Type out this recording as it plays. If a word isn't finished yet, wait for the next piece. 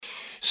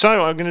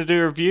So I'm going to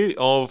do a review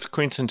of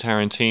Quentin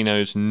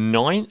Tarantino's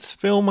ninth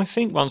film, I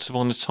think, Once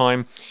Upon a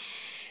Time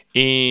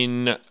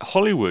in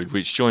Hollywood,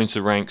 which joins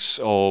the ranks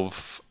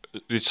of,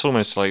 it's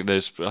almost like I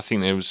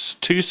think there was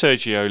two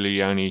Sergio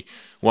Leone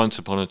Once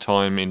Upon a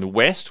Time in the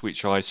West,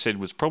 which I said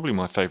was probably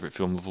my favourite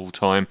film of all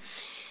time,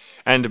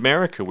 and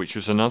America, which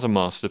was another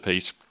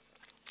masterpiece.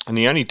 And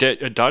the only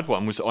dud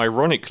one was,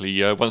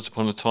 ironically, Once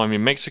Upon a Time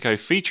in Mexico,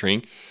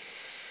 featuring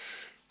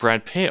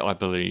Brad Pitt, I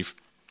believe.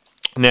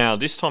 Now,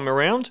 this time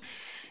around,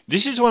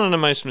 this is one of the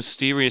most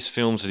mysterious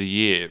films of the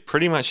year.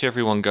 Pretty much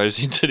everyone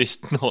goes into this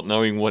not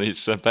knowing what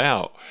it's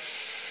about.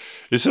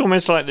 It's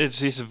almost like there's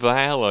this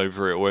veil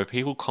over it where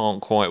people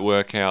can't quite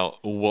work out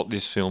what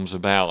this film's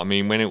about. I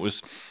mean, when it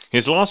was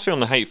his last film,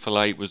 The Hateful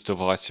Eight, was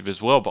divisive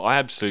as well, but I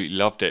absolutely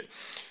loved it.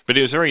 But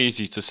it was very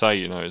easy to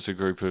say, as a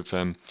group of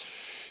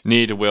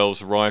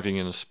ne'er-do-wells arriving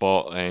in a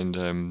spot and,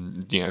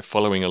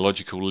 following a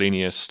logical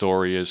linear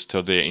story as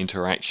to their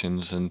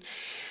interactions, and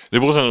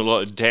there wasn't a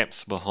lot of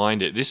depth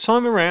behind it. This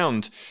time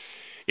around,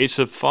 it's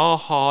a far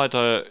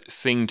harder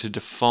thing to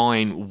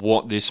define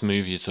what this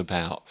movie is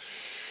about.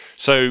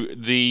 So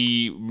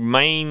the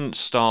main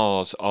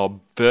stars are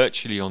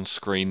virtually on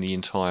screen the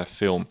entire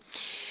film.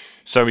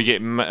 So we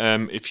get,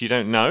 if you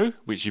don't know,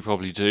 which you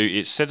probably do,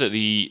 it's set at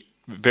the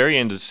very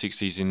end of the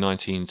 60s in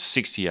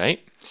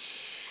 1968.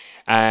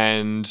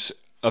 And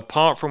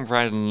apart from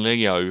Brad and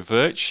Leo,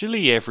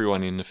 virtually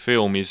everyone in the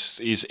film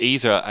is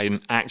either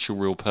an actual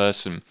real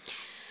person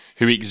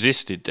who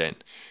existed then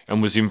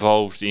and was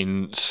involved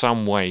in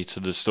some way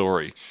to the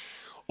story,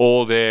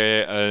 or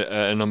they're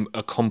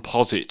a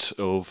composite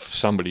of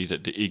somebody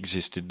that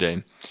existed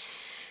then.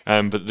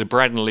 But the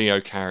Brad and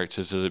Leo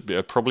characters are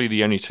probably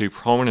the only two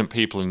prominent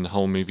people in the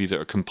whole movie that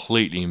are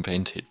completely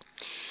invented.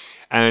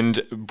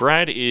 And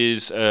Brad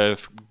is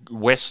Leo's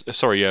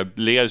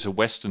a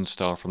Western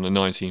star from the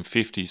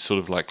 1950s, sort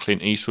of like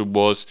Clint Eastwood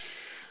was,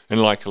 and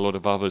like a lot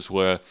of others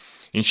were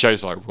in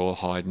shows like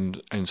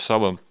Rawhide and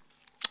so on.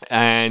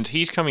 And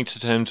he's coming to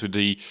terms with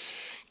the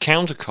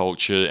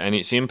counterculture and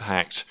its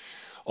impact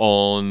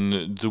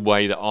on the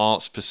way that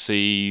art's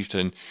perceived,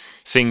 and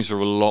things are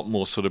a lot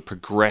more sort of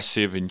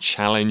progressive and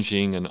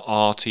challenging and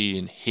arty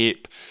and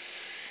hip.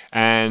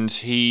 And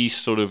he's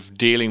sort of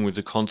dealing with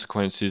the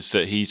consequences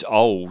that he's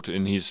old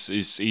and he's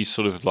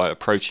sort of like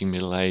approaching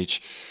middle age.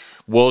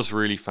 Was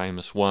really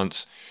famous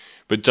once,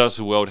 but does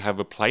the world have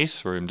a place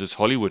for him? Does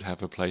Hollywood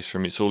have a place for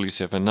him? It's all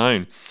he's ever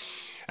known.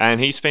 And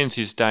he spends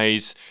his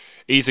days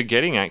either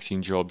getting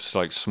acting jobs,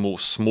 like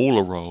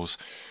smaller roles,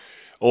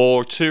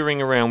 or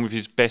touring around with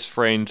his best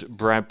friend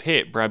Brad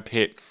Pitt. Brad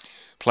Pitt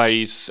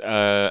plays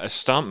a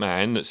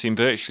stuntman that's in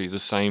virtually the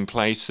same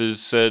place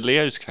as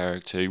Leo's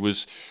character. He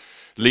was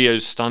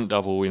Leo's stunt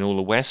double in all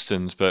the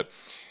westerns, but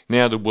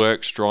now the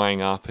work's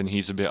drying up and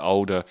he's a bit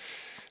older.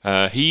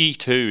 He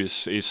too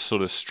is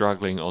sort of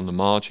struggling on the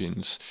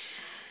margins.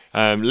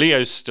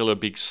 Leo's still a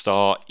big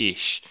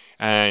star-ish,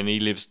 and he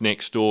lives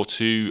next door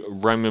to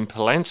Roman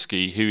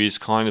Polanski, who is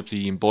kind of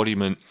the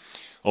embodiment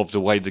of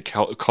the way the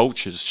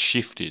culture's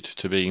shifted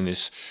to being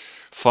this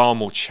far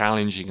more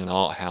challenging and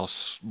art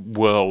house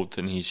world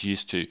than he's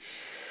used to.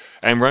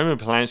 And Roman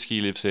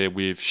Polanski lives there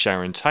with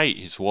Sharon Tate,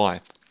 his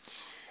wife.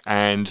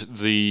 And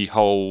the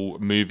whole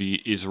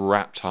movie is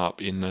wrapped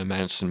up in the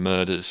Manson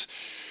murders.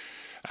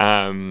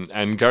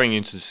 And going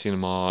into the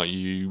cinema,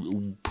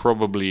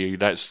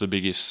 that's the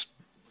biggest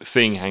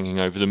thing hanging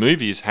over the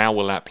movie, is how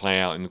will that play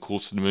out in the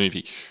course of the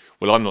movie?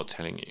 Well, I'm not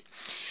telling you.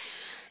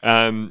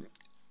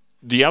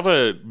 The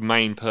other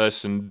main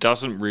person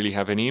doesn't really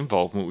have any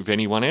involvement with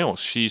anyone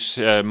else. She's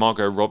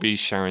Margot Robbie's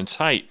Sharon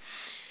Tate.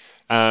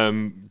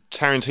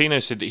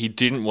 Tarantino said that he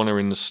didn't want her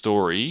in the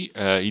story.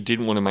 He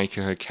didn't want to make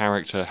her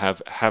character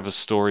have a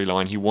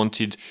storyline. He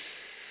wanted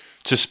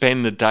to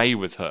spend the day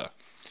with her,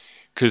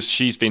 because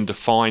she's been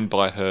defined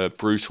by her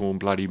brutal and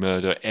bloody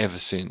murder ever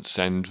since,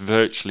 and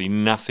virtually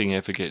nothing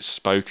ever gets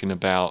spoken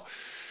about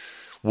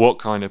what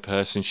kind of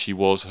person she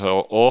was,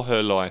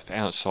 her life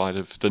outside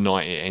of the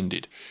night it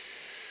ended.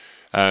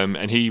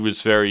 And he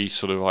was very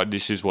sort of like,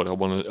 this is what I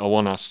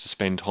want us to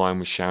spend time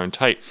with Sharon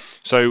Tate.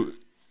 So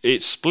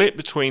it's split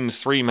between the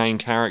three main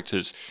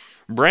characters.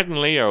 Brad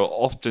and Leo are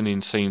often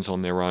in scenes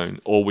on their own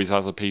or with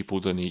other people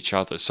than each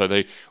other. So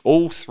they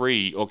all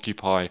three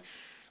occupy,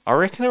 I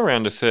reckon,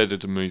 around a third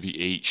of the movie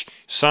each.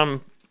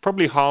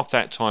 Probably half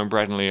that time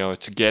Brad and Leo are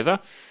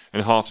together,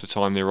 and half the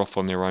time they're off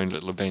on their own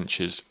little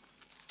adventures.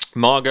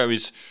 Margot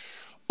is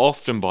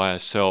often by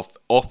herself,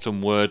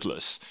 often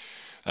wordless,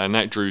 and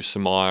that drew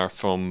some ire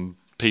from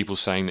people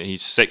saying that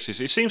he's sexist.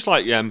 It seems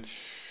like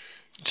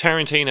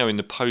Tarantino in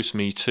the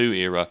post-Me Too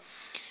era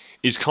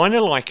is kind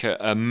of like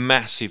a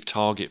massive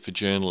target for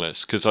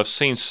journalists, because I've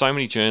seen so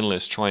many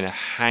journalists trying to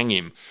hang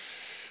him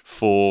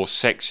for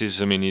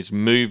sexism in his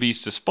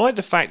movies, despite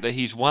the fact that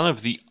he's one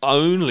of the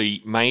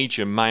only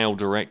major male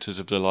directors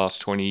of the last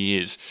 20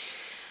 years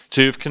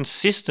to have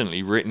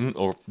consistently written,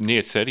 or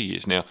near 30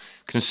 years now,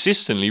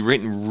 consistently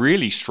written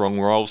really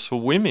strong roles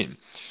for women.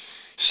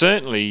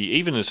 Certainly,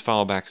 even as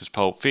far back as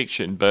Pulp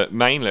Fiction, but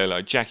mainly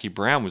like Jackie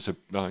Brown was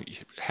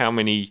how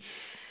many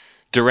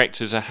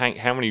directors are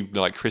how many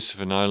like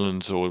Christopher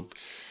Nolan's or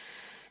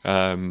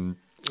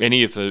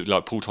any of the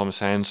like Paul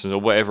Thomas Anderson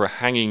or whatever are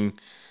hanging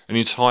an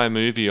entire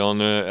movie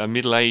on a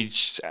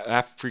middle-aged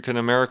African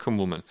American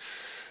woman.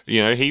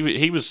 You know,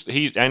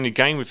 he and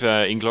again with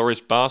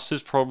Inglourious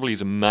Basterds, probably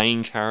the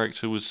main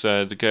character was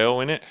the girl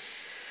in it,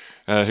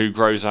 who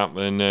grows up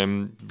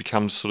and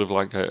becomes sort of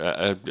like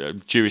a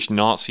Jewish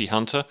Nazi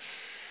hunter.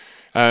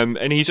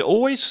 And he's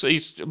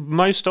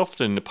most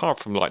often, apart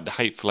from like the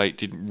Hateful Eight,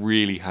 didn't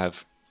really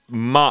have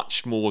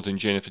much more than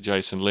Jennifer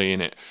Jason Leigh in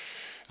it.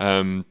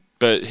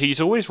 But he's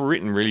always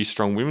written really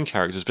strong women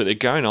characters, but they're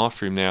going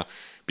after him now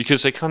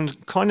because they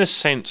kind of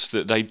sense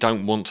that they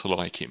don't want to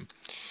like him.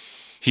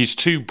 He's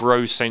too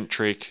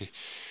bro-centric.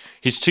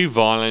 He's too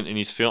violent in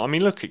his film. I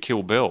mean, look at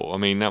Kill Bill. I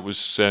mean, that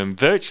was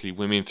virtually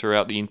women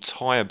throughout the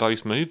entire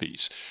both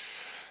movies.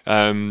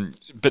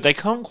 But they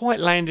can't quite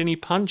land any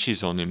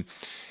punches on him.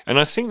 And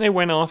I think they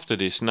went after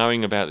this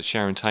knowing about the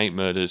Sharon Tate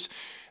murders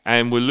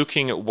and were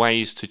looking at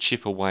ways to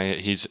chip away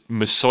at his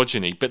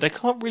misogyny, but they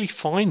can't really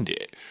find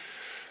it.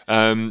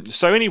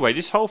 So anyway,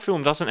 this whole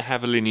film doesn't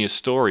have a linear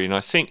story, and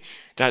I think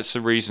that's the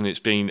reason it's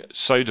been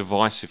so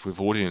divisive with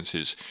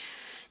audiences.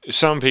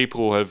 Some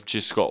people have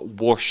just got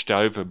washed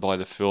over by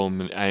the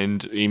film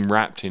and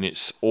enwrapped in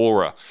its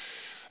aura,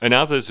 and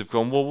others have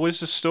gone, well, where's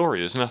the story?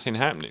 There's nothing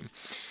happening.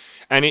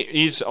 And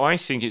I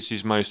think it's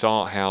his most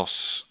art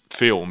house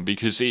film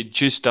because it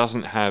just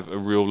doesn't have a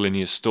real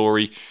linear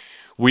story.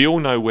 We all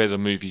know where the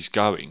movie's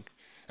going,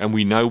 and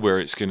we know where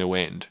it's going to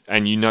end,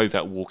 and you know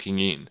that walking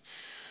in.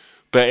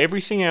 But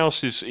everything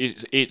else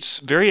it's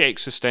very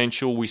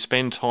existential. We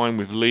spend time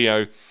with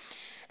Leo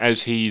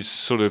as he's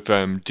sort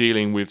of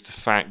dealing with the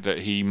fact that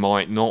he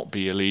might not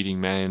be a leading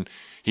man.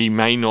 He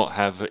may not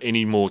have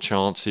any more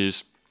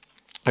chances,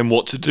 and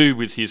what to do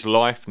with his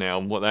life now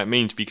and what that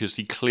means, because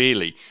he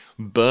clearly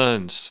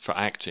burns for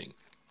acting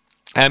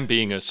and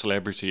being a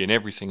celebrity and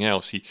everything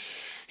else.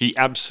 He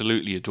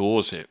absolutely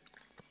adores it.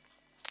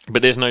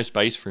 But there's no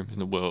space for him in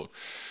the world.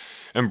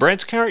 And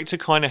Brad's character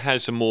kind of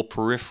has a more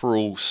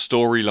peripheral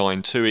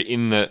storyline to it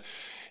in that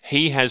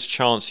he has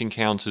chance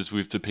encounters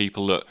with the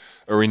people that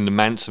are in the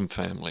Manson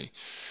family.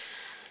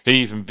 He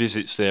even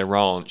visits their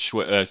ranch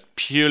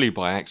purely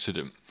by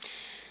accident.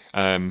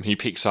 He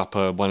picks up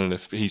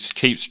he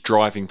keeps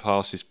driving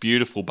past this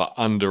beautiful but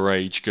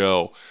underage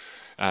girl,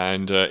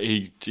 and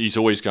he's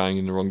always going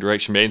in the wrong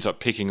direction, but ends up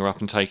picking her up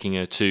and taking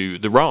her to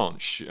the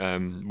ranch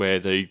where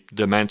the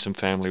Manson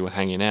family were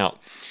hanging out.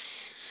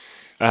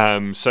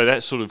 So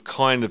that sort of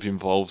kind of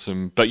involves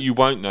them, but you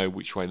won't know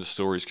which way the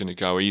story is going to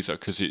go either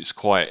because it's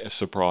quite a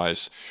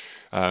surprise,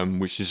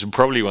 which is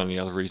probably one of the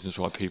other reasons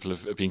why people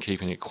have been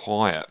keeping it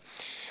quiet.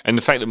 And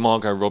the fact that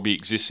Margot Robbie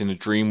exists in a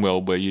dream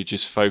world where you're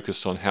just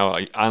focused on how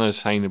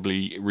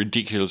unattainably,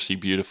 ridiculously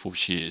beautiful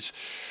she is,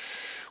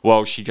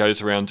 while she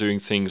goes around doing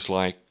things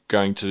like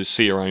going to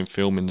see her own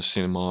film in the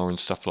cinema and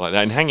stuff like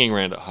that, and hanging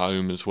around at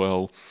home as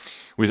well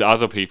with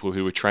other people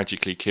who were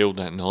tragically killed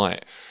that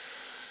night.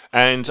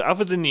 And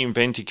other than the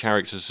invented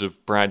characters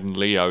of Brad and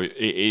Leo,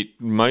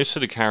 most of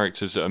the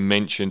characters that are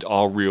mentioned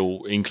are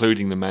real,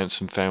 including the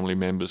Manson family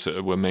members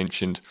that were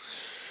mentioned.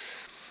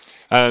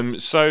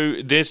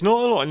 So there's not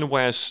a lot in the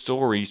way of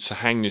story to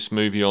hang this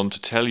movie on to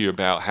tell you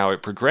about how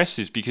it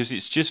progresses, because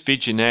it's just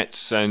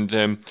vignettes, and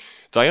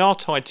they are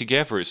tied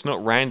together. It's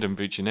not random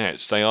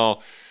vignettes.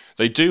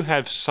 They do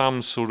have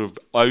some sort of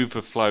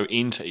overflow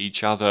into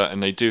each other,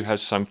 and they do have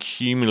some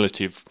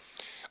cumulative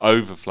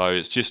overflow.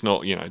 It's just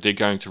not, they're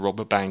going to rob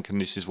a bank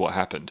and this is what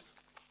happened.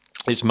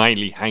 It's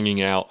mainly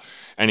hanging out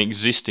and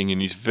existing in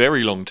these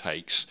very long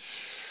takes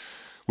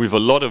with a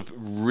lot of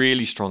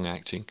really strong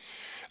acting.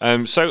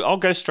 So I'll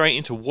go straight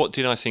into what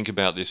did I think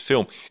about this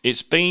film.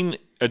 It's been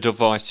a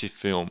divisive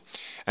film,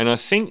 and I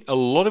think a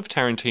lot of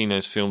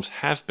Tarantino's films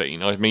have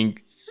been. I mean,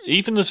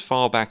 even as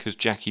far back as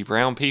Jackie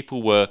Brown,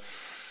 people were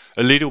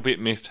a little bit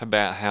miffed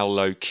about how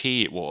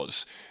low-key it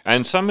was.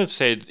 And some have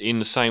said in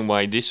the same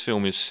way this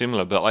film is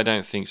similar, but I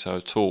don't think so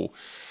at all.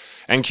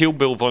 And Kill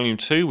Bill Volume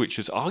 2, which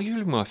was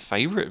arguably my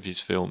favourite of his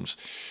films,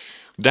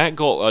 that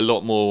got a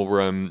lot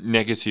more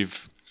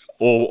negative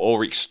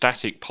or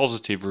ecstatic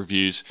positive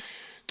reviews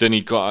than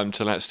he got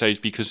until that stage,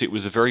 because it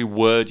was a very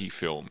wordy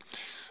film.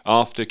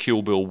 After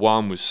Kill Bill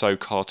 1 was so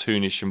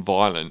cartoonish and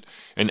violent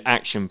and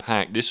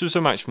action-packed, this was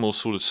a much more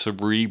sort of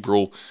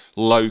cerebral,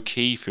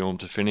 low-key film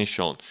to finish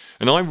on.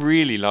 And I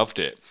really loved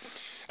it.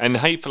 And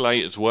Hateful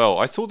Eight as well.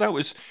 I thought that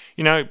was,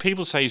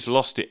 people say he's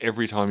lost it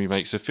every time he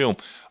makes a film.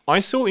 I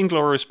thought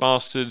Inglourious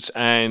Basterds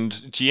and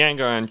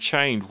Django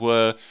Unchained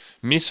were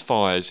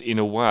misfires in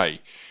a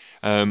way.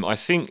 I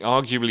think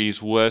arguably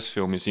his worst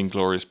film is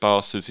Inglourious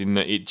Basterds, in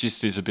that it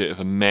just is a bit of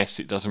a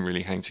mess. It doesn't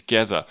really hang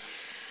together.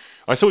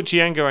 I thought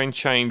Django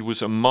Unchained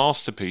was a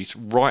masterpiece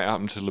right up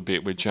until the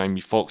bit where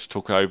Jamie Foxx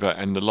took over,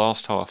 and the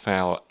last half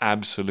hour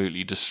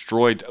absolutely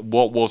destroyed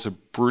what was a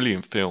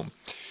brilliant film.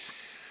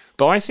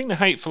 But I think The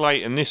Hateful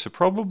Eight and this are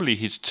probably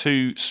his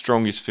two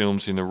strongest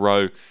films in a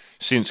row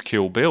since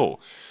Kill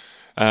Bill.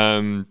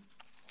 I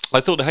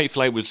thought The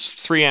Hateful Eight was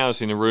 3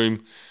 hours in a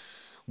room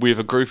with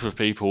a group of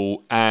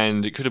people,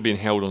 and it could have been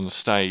held on the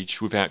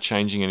stage without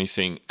changing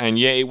anything. And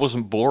yeah, it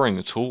wasn't boring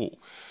at all.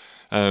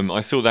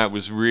 I thought that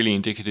was really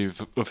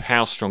indicative of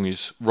how strong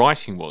his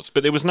writing was.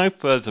 But there was no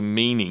further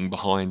meaning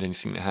behind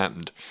anything that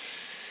happened.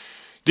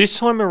 This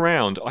time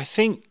around, I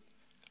think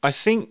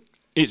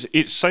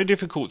it's so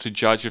difficult to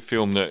judge a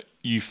film that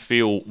you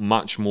feel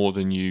much more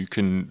than you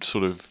can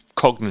sort of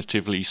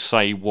cognitively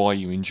say why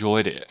you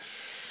enjoyed it.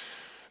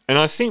 And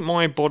I think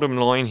my bottom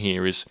line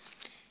here is,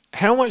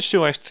 how much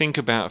do I think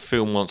about a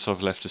film once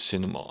I've left the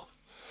cinema?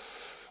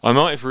 I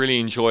might have really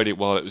enjoyed it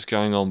while it was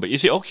going on, but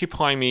is it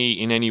occupying me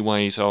in any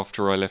ways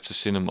after I left the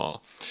cinema?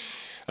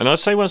 And I'd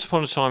say Once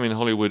Upon a Time in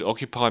Hollywood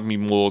occupied me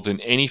more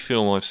than any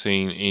film I've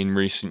seen in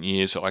recent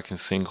years that I can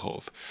think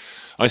of.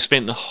 I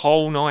spent the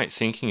whole night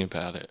thinking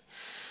about it.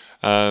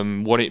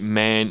 What it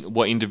meant,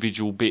 what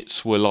individual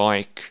bits were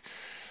like,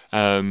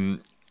 and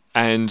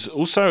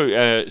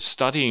also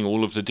studying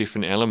all of the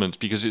different elements,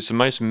 because it's the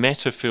most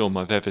meta film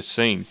I've ever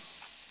seen.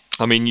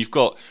 I mean, you've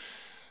got,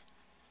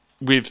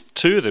 with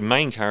two of the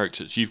main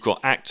characters, you've got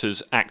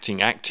actors acting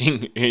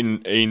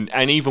in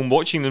and even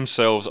watching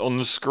themselves on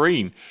the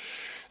screen.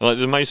 Like,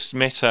 the most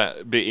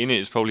meta bit in it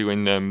is probably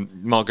when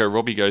Margot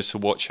Robbie goes to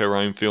watch her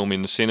own film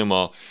in the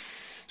cinema.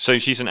 So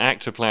she's an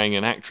actor playing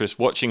an actress,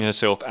 watching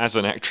herself as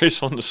an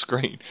actress on the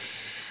screen,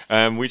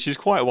 which is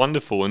quite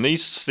wonderful. And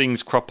these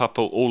things crop up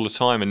all the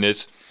time, and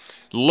there's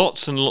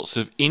lots and lots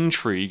of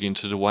intrigue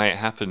into the way it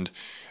happened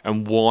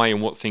and why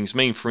and what things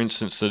mean. For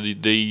instance,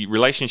 the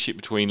relationship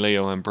between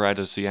Leo and Brad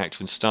as the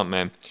actor and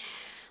stuntman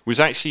was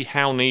actually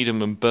Hal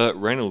Needham and Burt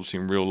Reynolds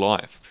in real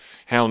life.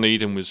 Hal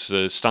Needham was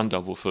a stunt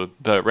double for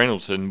Burt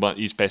Reynolds and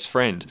his best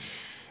friend.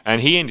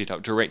 And he ended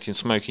up directing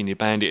Smokey and the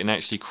Bandit and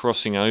actually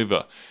crossing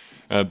over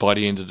by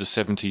the end of the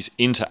 70s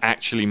into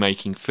actually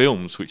making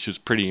films, which was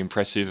pretty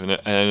impressive and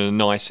a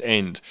nice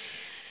end.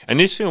 And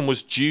this film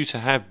was due to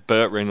have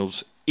Burt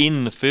Reynolds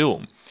in the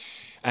film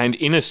and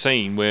in a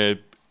scene where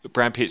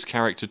Brad Pitt's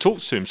character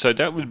talks to him. So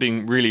that would have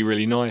been really,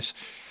 really nice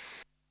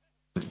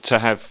to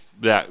have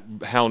that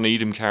Hal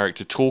Needham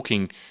character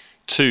talking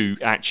to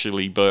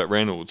actually Burt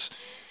Reynolds.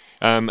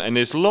 And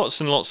there's lots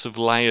and lots of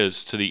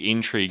layers to the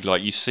intrigue.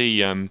 Like, you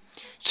see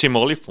Tim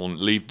Oliphant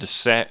leave the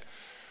set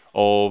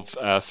of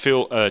a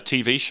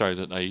TV show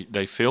that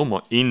they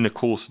film in the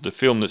course of the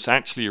film that's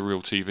actually a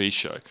real TV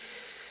show.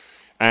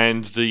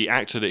 And the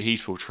actor that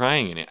he's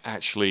portraying in it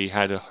actually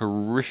had a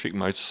horrific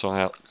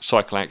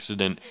motorcycle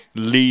accident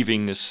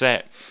leaving the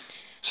set.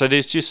 So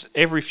there's just,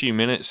 every few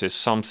minutes there's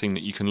something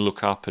that you can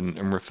look up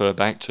and refer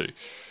back to.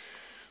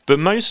 But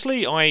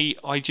mostly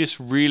I just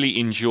really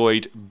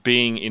enjoyed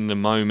being in the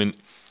moment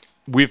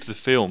with the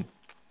film.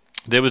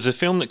 There was a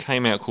film that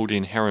came out called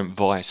Inherent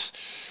Vice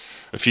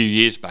a few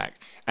years back,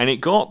 and it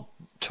got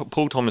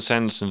Paul Thomas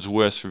Anderson's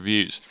worst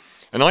reviews.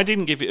 And I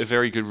didn't give it a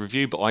very good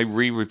review, but I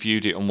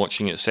re-reviewed it on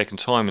watching it a second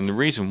time, and the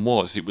reason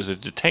was it was a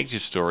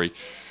detective story,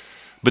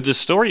 but the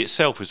story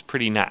itself was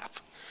pretty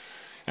naff.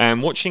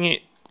 And watching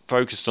it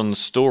focused on the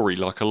story,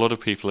 like a lot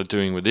of people are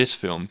doing with this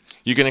film,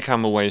 you're going to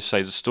come away and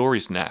say the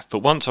story's naff. But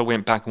once I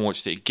went back and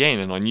watched it again,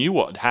 and I knew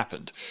what had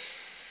happened,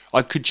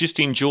 I could just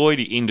enjoy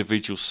the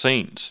individual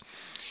scenes.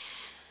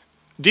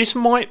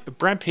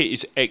 Brad Pitt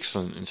is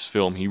excellent in this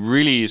film. He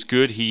really is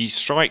good. He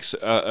strikes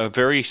a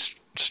very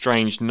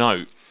strange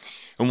note.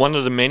 And one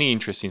of the many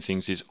interesting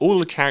things is all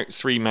the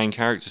three main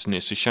characters in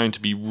this are shown to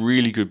be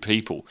really good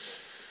people.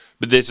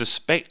 But there's a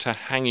spectre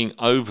hanging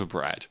over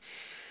Brad,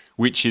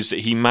 which is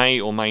that he may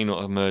or may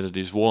not have murdered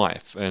his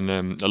wife. And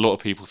a lot of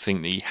people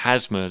think that he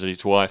has murdered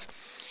his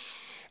wife.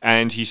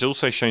 And he's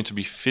also shown to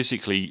be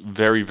physically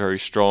very, very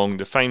strong.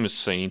 The famous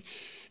scene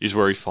is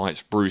where he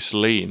fights Bruce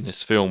Lee in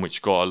this film,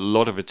 which got a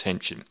lot of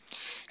attention.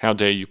 How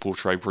dare you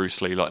portray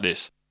Bruce Lee like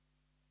this?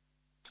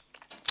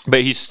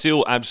 But he's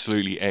still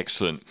absolutely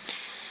excellent.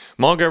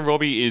 Margot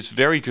Robbie is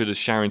very good as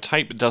Sharon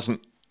Tate, but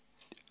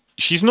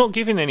she's not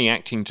given any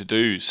acting to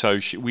do, so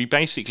we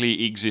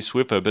basically exist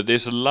with her. But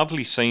there's a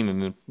lovely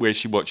scene where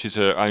she watches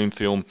her own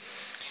film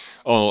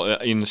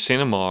in the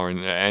cinema,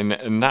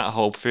 and that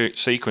whole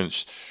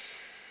sequence.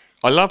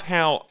 I love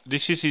how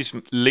this is his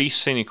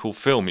least cynical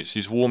film. It's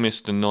his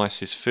warmest and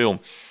nicest film.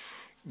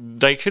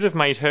 They could have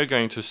made her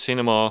going to a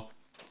cinema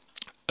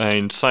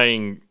and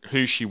saying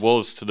who she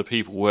was to the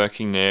people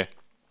working there,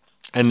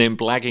 and then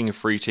blagging a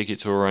free ticket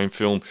to her own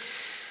film,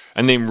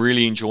 and then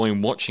really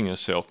enjoying watching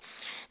herself.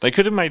 They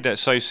could have made that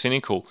so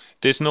cynical.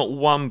 There's not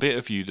one bit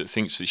of you that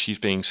thinks that she's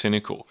being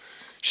cynical.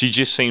 She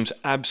just seems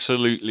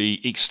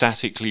absolutely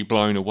ecstatically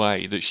blown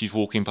away that she's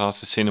walking past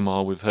the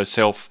cinema with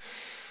herself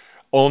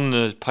on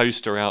the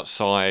poster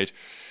outside,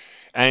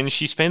 and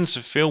she spends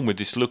the film with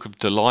this look of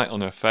delight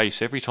on her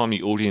face every time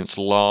the audience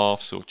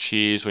laughs or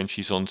cheers when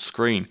she's on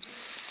screen.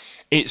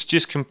 It's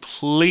just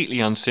completely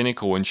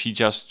uncynical, and she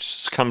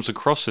just comes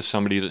across as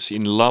somebody that's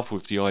in love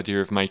with the idea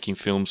of making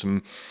films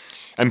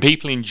and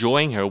people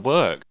enjoying her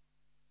work.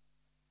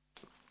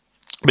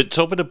 But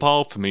top of the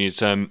pile for me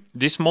is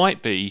this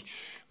might be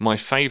my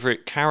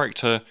favourite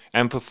character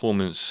and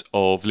performance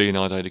of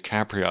Leonardo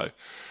DiCaprio.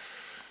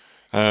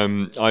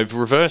 I've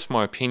reversed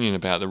my opinion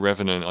about The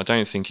Revenant. I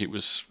don't think it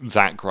was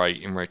that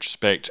great in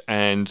retrospect,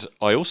 and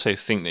I also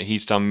think that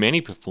he's done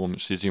many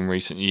performances in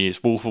recent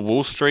years, Wolf of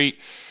Wall Street,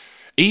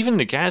 even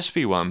the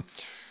Gatsby one,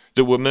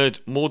 that were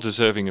more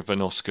deserving of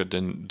an Oscar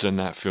than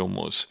that film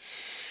was.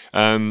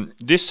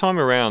 This time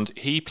around,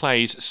 he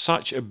plays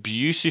such a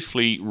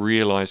beautifully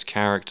realised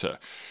character.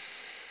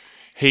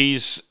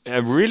 He's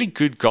a really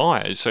good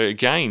guy. So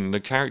again, the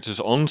characters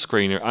on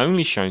screen are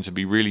only shown to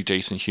be really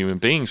decent human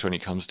beings when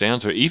it comes down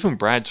to it. Even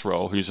Brad's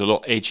role, who's a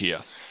lot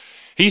edgier,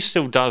 he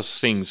still does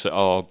things that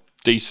are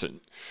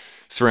decent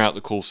throughout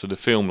the course of the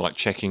film, like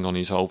checking on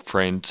his old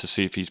friend to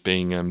see if he's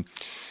being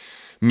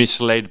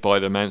misled by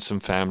the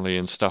Manson family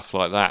and stuff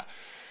like that.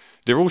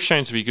 They're all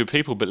shown to be good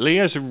people, but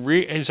Leo's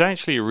is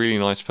actually a really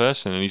nice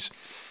person, and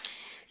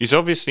he's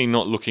obviously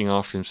not looking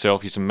after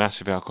himself. He's a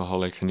massive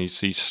alcoholic, and he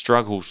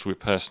struggles with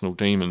personal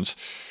demons.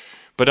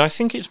 But I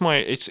think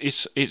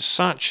it's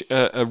such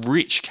a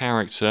rich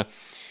character,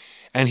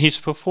 and his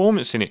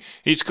performance in it.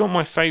 It's got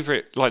my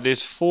favourite. Like,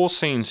 there's 4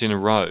 scenes in a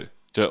row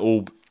that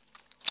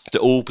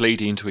all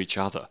bleed into each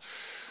other,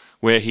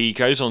 where he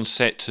goes on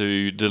set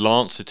to the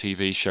Lancer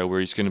TV show where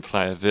he's going to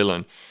play a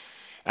villain,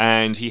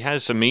 and he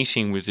has a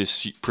meeting with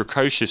this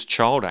precocious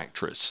child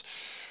actress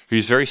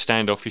who's very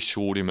standoffish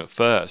toward him at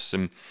first,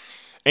 and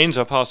ends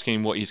up asking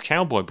him what his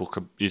cowboy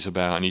book is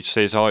about, and he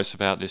says, it's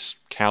about this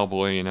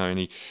cowboy,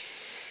 and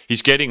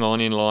he's getting on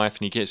in life,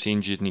 and he gets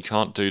injured, and he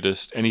can't do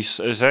this, and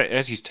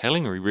as he's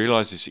telling her, he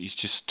realises he's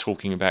just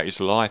talking about his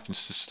life, and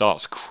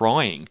starts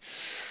crying,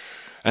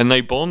 and they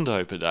bond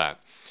over that.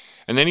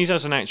 And then he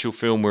does an actual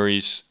film where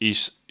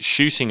he's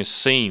shooting a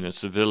scene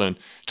as the villain,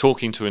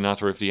 talking to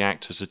another of the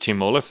actors, the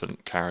Tim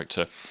Oliphant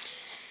character.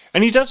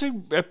 And he does a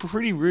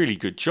really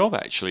good job,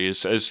 actually,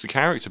 as the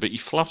character, but he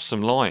fluffs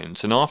some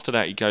lines. And after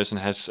that, he goes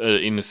and has,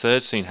 in the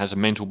 3rd scene, has a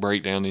mental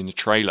breakdown in the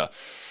trailer.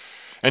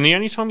 And the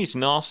only time he's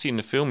nasty in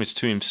the film is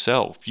to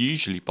himself,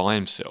 usually by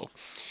himself.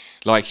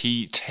 Like,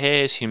 he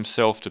tears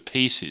himself to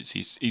pieces.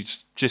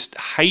 He's just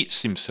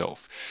hates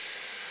himself.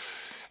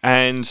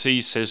 And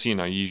he says,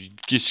 you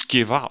just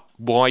give up.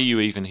 Why are you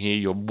even here?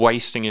 You're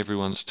wasting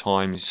everyone's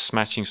time. He's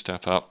smashing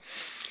stuff up.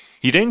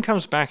 He then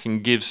comes back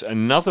and gives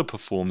another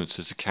performance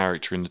as a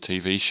character in the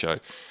TV show,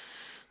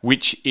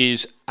 which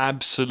is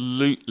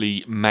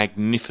absolutely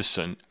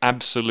magnificent,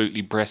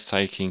 absolutely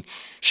breathtaking,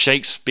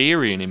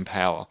 Shakespearean in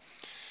power.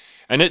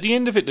 And at the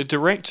end of it, the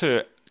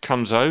director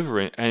comes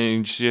over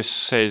and just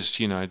says,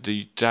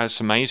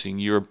 that's amazing,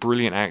 you're a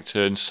brilliant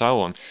actor, and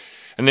so on.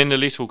 And then the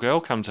little girl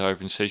comes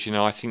over and says,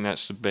 I think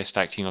that's the best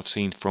acting I've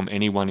seen from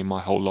anyone in my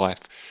whole life.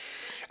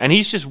 And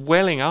he's just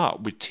welling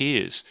up with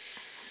tears.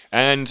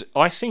 And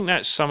I think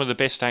that's some of the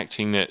best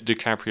acting that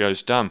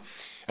DiCaprio's done.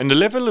 And the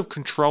level of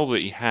control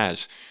that he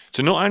has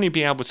to not only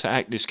be able to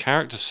act this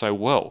character so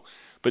well,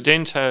 but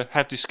then to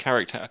have this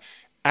character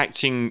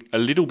acting a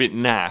little bit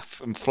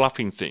naff and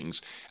fluffing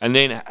things, and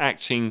then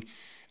acting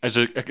as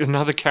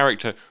another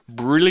character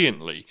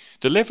brilliantly.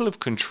 The level of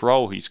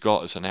control he's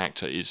got as an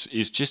actor is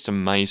just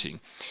amazing.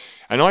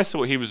 And I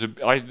thought he was,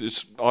 I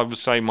would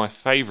say,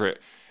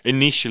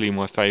 initially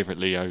my favourite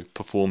Leo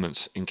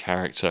performance in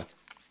character.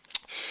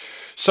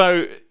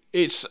 So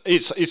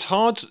it's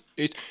hard.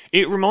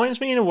 It reminds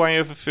me in a way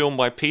of a film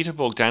by Peter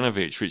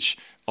Bogdanovich, which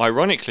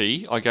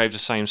ironically I gave the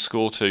same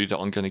score to that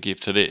I'm going to give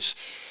to this,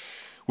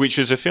 which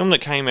was a film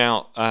that came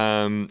out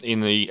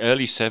in the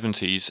early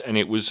 70s, and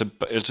it was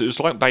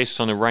like based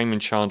on a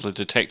Raymond Chandler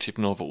detective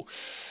novel.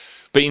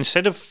 But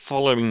instead of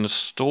following the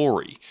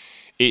story,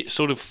 it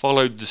sort of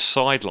followed the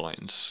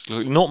sidelines.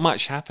 Not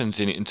much happens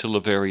in it until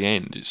the very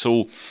end. It's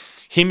all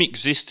him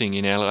existing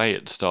in LA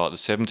at the start of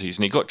the 70s,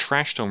 and it got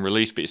trashed on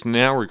release, but it's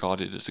now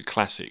regarded as a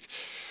classic.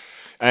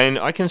 And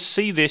I can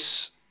see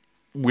this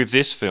with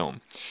this film,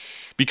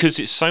 because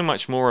it's so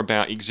much more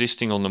about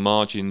existing on the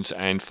margins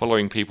and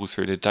following people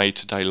through their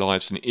day-to-day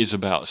lives than it is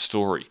about a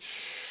story,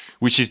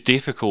 which is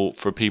difficult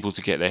for people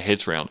to get their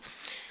heads around.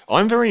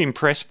 I'm very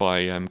impressed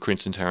by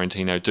Quentin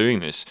Tarantino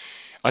doing this.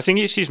 I think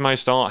it's his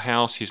most art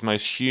house, his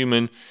most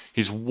human,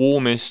 his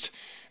warmest,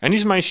 and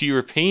his most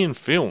European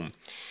film.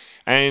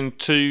 And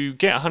to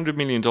get a $100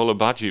 million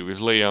budget with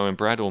Leo and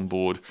Brad on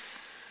board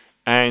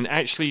and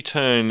actually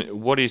turn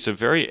what is a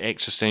very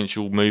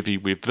existential movie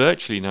with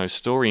virtually no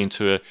story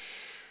into a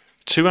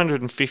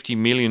 $250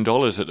 million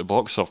at the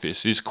box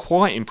office is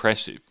quite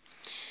impressive.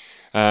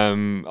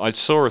 I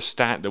saw a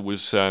stat that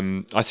was,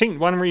 I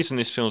think one reason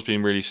this film's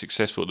been really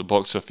successful at the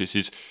box office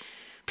is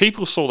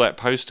people saw that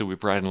poster with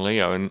Brad and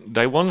Leo and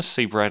they want to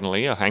see Brad and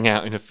Leo hang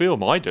out in a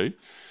film. I do.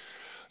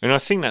 And I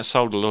think that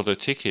sold a lot of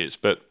tickets,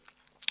 but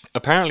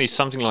apparently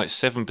something like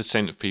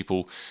 7% of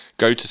people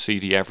go to see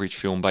the average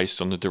film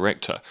based on the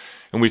director.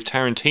 And with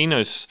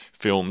Tarantino's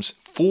films,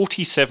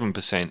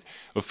 47%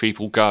 of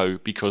people go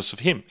because of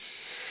him.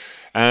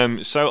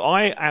 So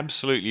I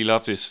absolutely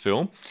love this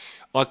film.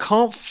 I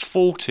can't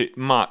fault it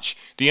much.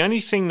 The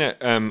only thing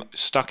that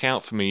stuck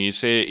out for me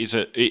is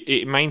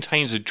it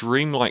maintains a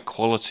dreamlike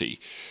quality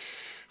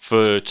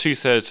for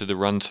 2/3 of the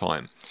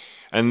runtime.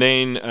 And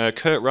then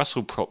Kurt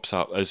Russell props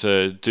up as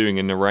doing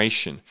a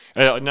narration.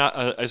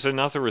 As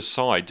another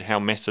aside to how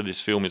meta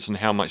this film is and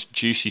how much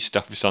juicy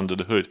stuff is under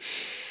the hood.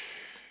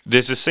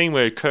 There's a scene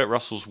where Kurt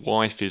Russell's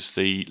wife is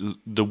the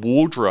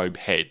wardrobe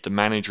head, the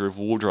manager of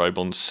wardrobe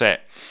on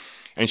set.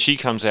 And she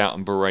comes out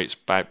and berates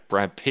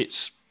Brad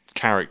Pitt's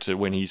character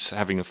when he's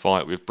having a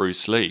fight with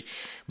Bruce Lee.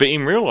 But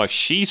in real life,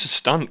 she's a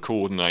stunt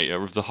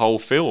coordinator of the whole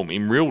film.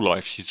 In real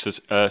life,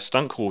 she's a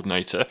stunt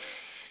coordinator.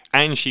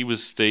 And she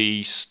was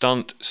the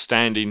stunt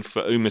stand-in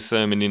for Uma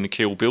Thurman in the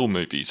Kill Bill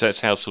movies.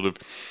 That's how sort of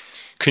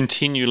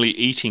continually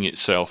eating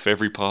itself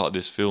every part of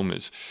this film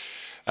is.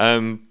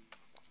 I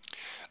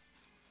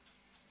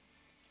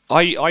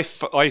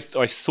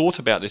thought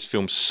about this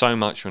film so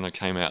much when I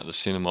came out of the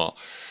cinema.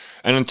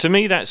 And to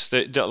me, that's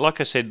like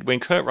I said,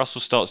 when Kurt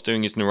Russell starts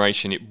doing his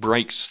narration, it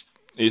breaks.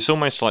 It's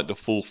almost like the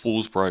fourth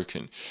wall's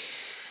broken.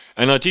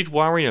 And I did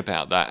worry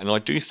about that. And I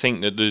do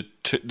think that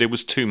there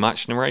was too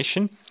much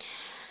narration.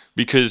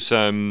 Because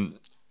a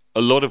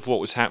lot of what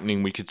was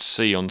happening we could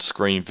see on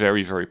screen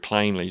very, very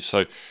plainly.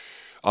 So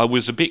I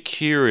was a bit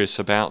curious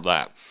about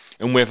that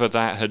and whether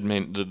that had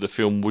meant that the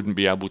film wouldn't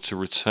be able to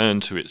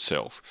return to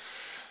itself.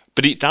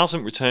 But it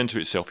doesn't return to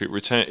itself.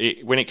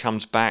 When it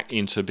comes back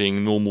into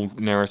being normal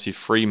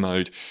narrative-free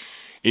mode,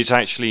 it's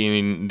actually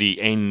in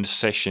the end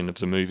session of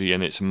the movie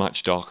and it's a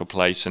much darker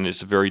place and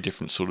it's a very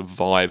different sort of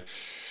vibe.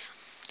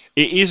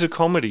 It is a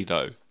comedy,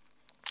 though.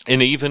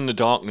 And even the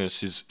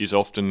darkness is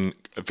often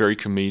very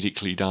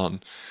comedically done.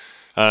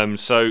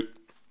 So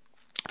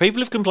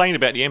people have complained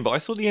about the end, but I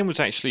thought the end was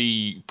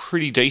actually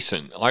pretty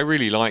decent. I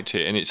really liked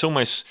it, and it's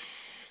almost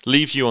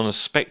leaves you on a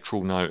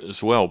spectral note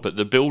as well. But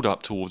the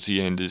build-up towards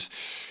the end is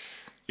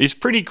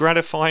pretty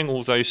gratifying,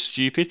 although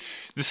stupid.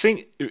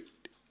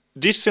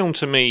 This film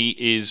to me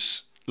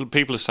is,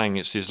 people are saying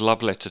it's his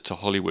love letter to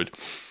Hollywood.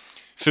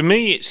 For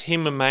me, it's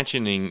him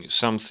imagining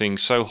something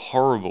so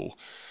horrible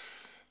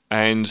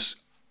and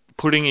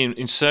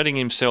inserting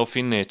himself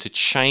in there to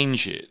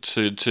change it,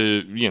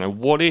 to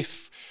what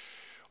if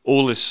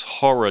all this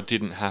horror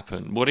didn't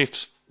happen? What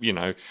if,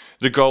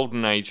 the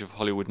golden age of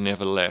Hollywood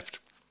never left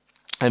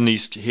and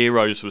these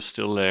heroes were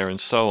still there and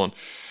so on?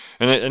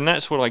 And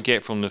that's what I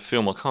get from the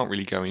film. I can't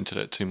really go into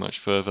that too much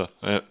further,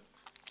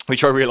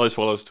 which I realised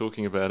while I was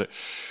talking about it.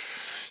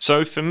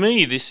 So for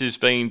me, this has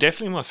been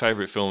definitely my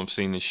favourite film I've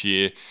seen this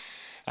year.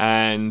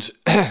 And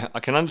I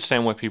can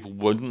understand why people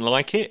wouldn't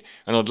like it,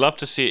 and I'd love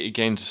to see it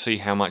again to see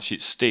how much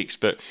it sticks.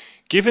 But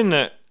given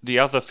that the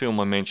other film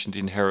I mentioned,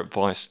 Inherent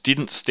Vice,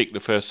 didn't stick the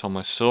first time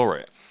I saw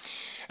it,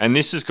 and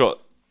this has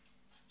got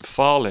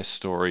far less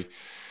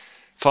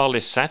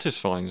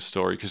satisfying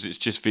story because it's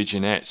just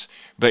vignettes,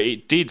 but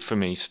it did for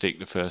me stick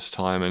the first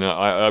time, and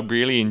I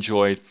really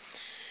enjoyed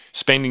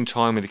spending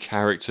time with the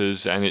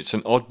characters, and it's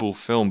an oddball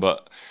film,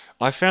 but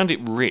I found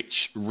it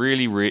rich,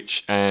 really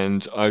rich,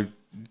 and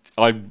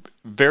I'm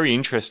very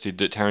interested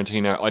that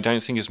Tarantino, I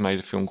don't think, has made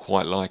a film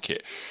quite like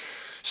it.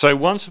 So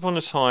Once Upon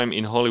a Time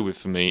in Hollywood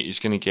for me is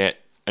going to get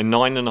a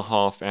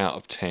 9.5 out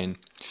of 10.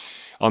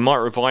 I might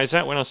revise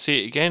that when I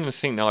see it again and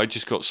think that I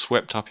just got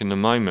swept up in the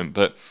moment,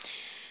 but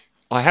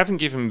I haven't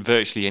given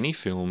virtually any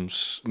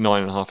films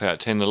 9.5 out of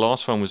 10. The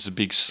last one was The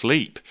Big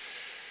Sleep,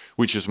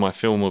 which was my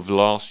film of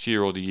last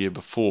year or the year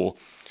before.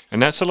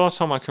 And that's the last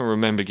time I can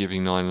remember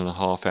giving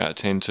 9.5 out of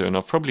 10 to, and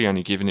I've probably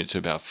only given it to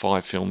about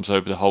 5 films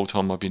over the whole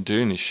time I've been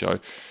doing this show.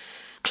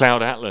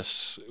 Cloud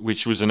Atlas,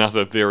 which was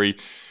another very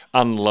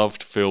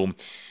unloved film,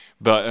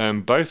 but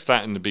both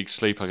that and The Big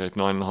Sleep I gave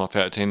 9.5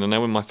 out of 10, and they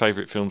were my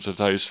favourite films of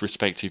those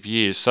respective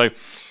years. So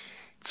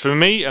for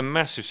me, a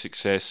massive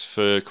success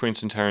for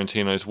Quentin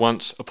Tarantino's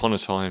Once Upon a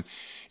Time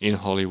in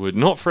Hollywood.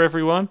 Not for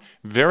everyone,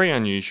 very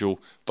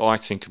unusual, but I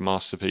think a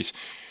masterpiece.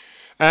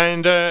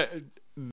 And